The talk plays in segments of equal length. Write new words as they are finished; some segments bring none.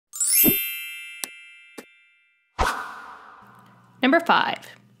Number 5.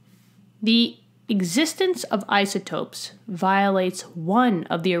 The existence of isotopes violates one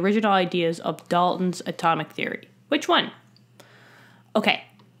of the original ideas of Dalton's atomic theory. Which one? Okay,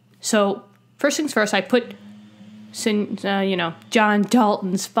 so first things first, I put John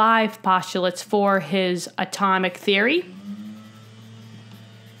Dalton's 5 postulates for his atomic theory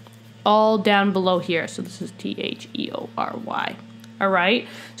all down below here. So this is THEORY. All right,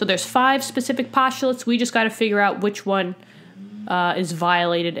 so there's 5 specific postulates. We just got to figure out which one is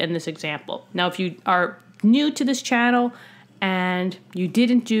violated in this example. Now, if you are new to this channel and you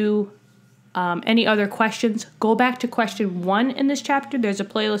didn't do any other questions, go back to question 1 in this chapter. There's a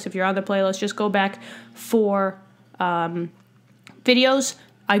playlist. If you're on the playlist, just go back for videos.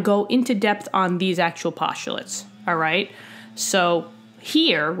 I go into depth on these actual postulates. All right, so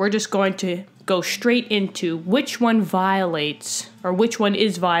here we're just going to go straight into which one violates or which one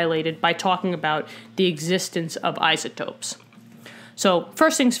is violated by talking about the existence of isotopes. So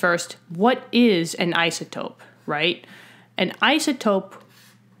first things first, what is an isotope, right? An isotope,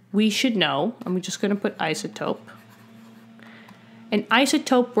 we should know, I'm just going to put isotope. An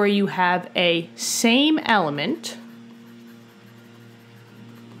isotope where you have a same element,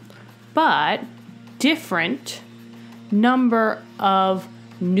 but different number of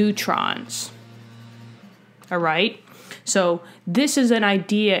neutrons. All right? So this is an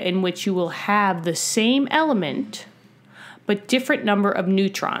idea in which you will have the same element, but different number of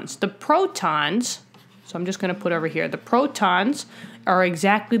neutrons. The protons, so I'm just going to put over here, the protons are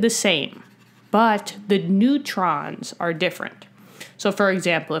exactly the same, but the neutrons are different. So for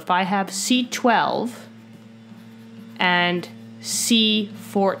example, if I have C12 and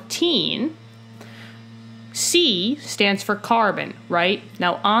C14, C stands for carbon, right?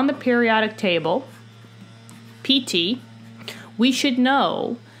 Now on the periodic table, PT, we should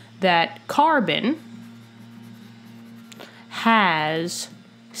know that carbon has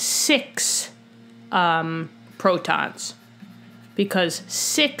 6 protons because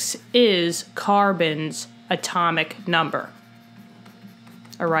 6 is carbon's atomic number.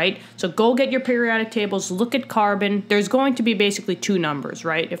 All right, so go get your periodic tables, look at carbon. There's going to be basically 2 numbers,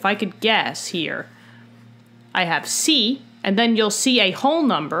 right? If I could guess here, I have C, and then you'll see a whole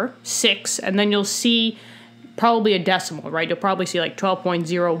number, 6, and then you'll see probably a decimal, right? You'll probably see like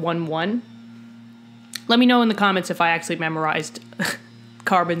 12.011. Let me know in the comments if I actually memorized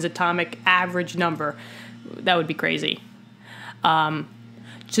carbon's atomic average number. That would be crazy. So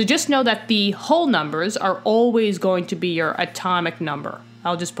just know that the whole numbers are always going to be your atomic number.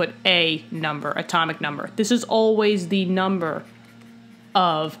 I'll just put a number, atomic number. This is always the number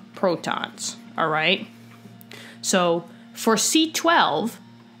of protons, all right? So for C12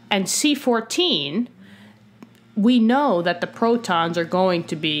 and C14, we know that the protons are going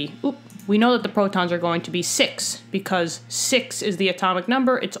to be, we know that the protons are going to be 6 because 6 is the atomic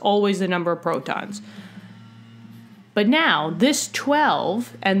number. It's always the number of protons. But now this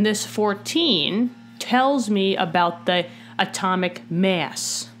 12 and this 14 tells me about the atomic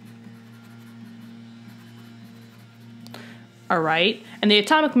mass. All right, and the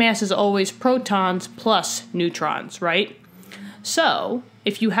atomic mass is always protons plus neutrons, right? So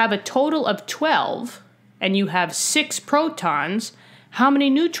if you have a total of 12 and you have 6 protons, how many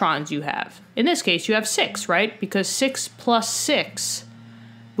neutrons you have? In this case, you have 6, right? Because 6 plus 6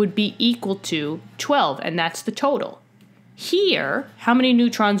 would be equal to 12, and that's the total. Here, how many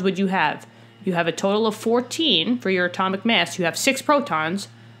neutrons would you have? You have a total of 14 for your atomic mass. You have 6 protons,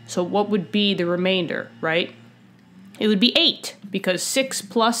 so what would be the remainder, right? It would be 8, because 6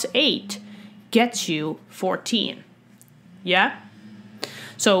 plus 8 gets you 14. Yeah?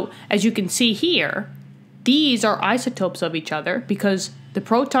 So, as you can see here, these are isotopes of each other because the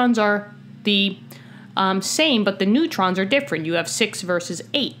protons are the same, but the neutrons are different. You have 6 versus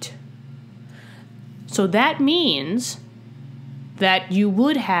 8. So that means that you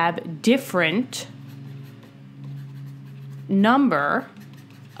would have different number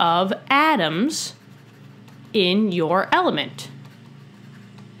of atoms in your element,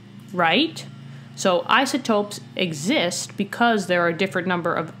 right? So isotopes exist because there are a different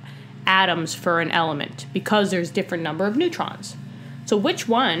number of atoms for an element, because there's different number of neutrons. So which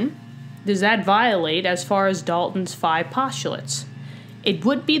one does that violate as far as Dalton's 5 postulates? It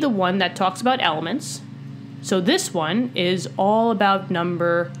would be the one that talks about elements. So this one is all about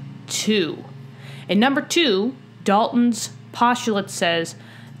number 2. In number 2, Dalton's postulate says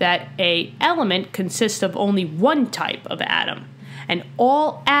that an element consists of only one type of atom, and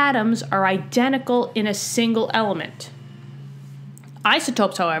all atoms are identical in a single element.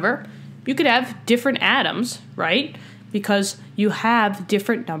 Isotopes, however, you could have different atoms, right? Because you have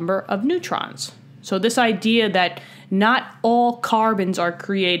different number of neutrons. So this idea that not all carbons are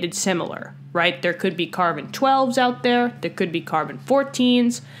created similar, right? There could be carbon 12s out there. There could be carbon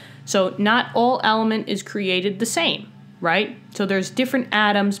 14s. So not all element is created the same, right? So there's different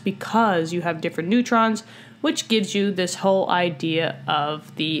atoms because you have different neutrons, which gives you this whole idea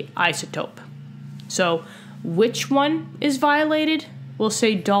of the isotope. So which one is violated? We'll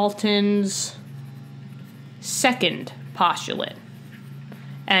say Dalton's second postulate.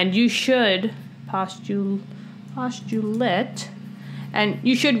 And you should postulate, and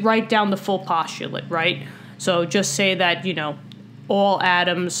you should write down the full postulate, right? So just say that, you know, all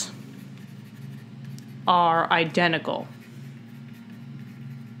atoms are identical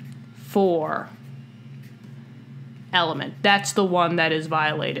for element. That's the one that is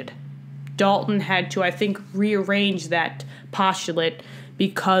violated. Dalton had to, I think, rearrange that postulate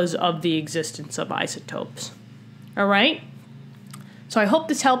because of the existence of isotopes. All right? So I hope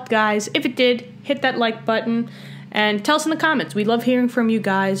this helped, guys. If it did, hit that like button and tell us in the comments. We love hearing from you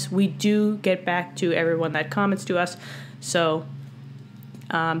guys. We do get back to everyone that comments to us. So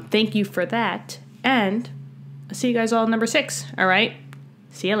thank you for that. And I'll see you guys all in number 6. All right?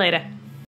 See you later.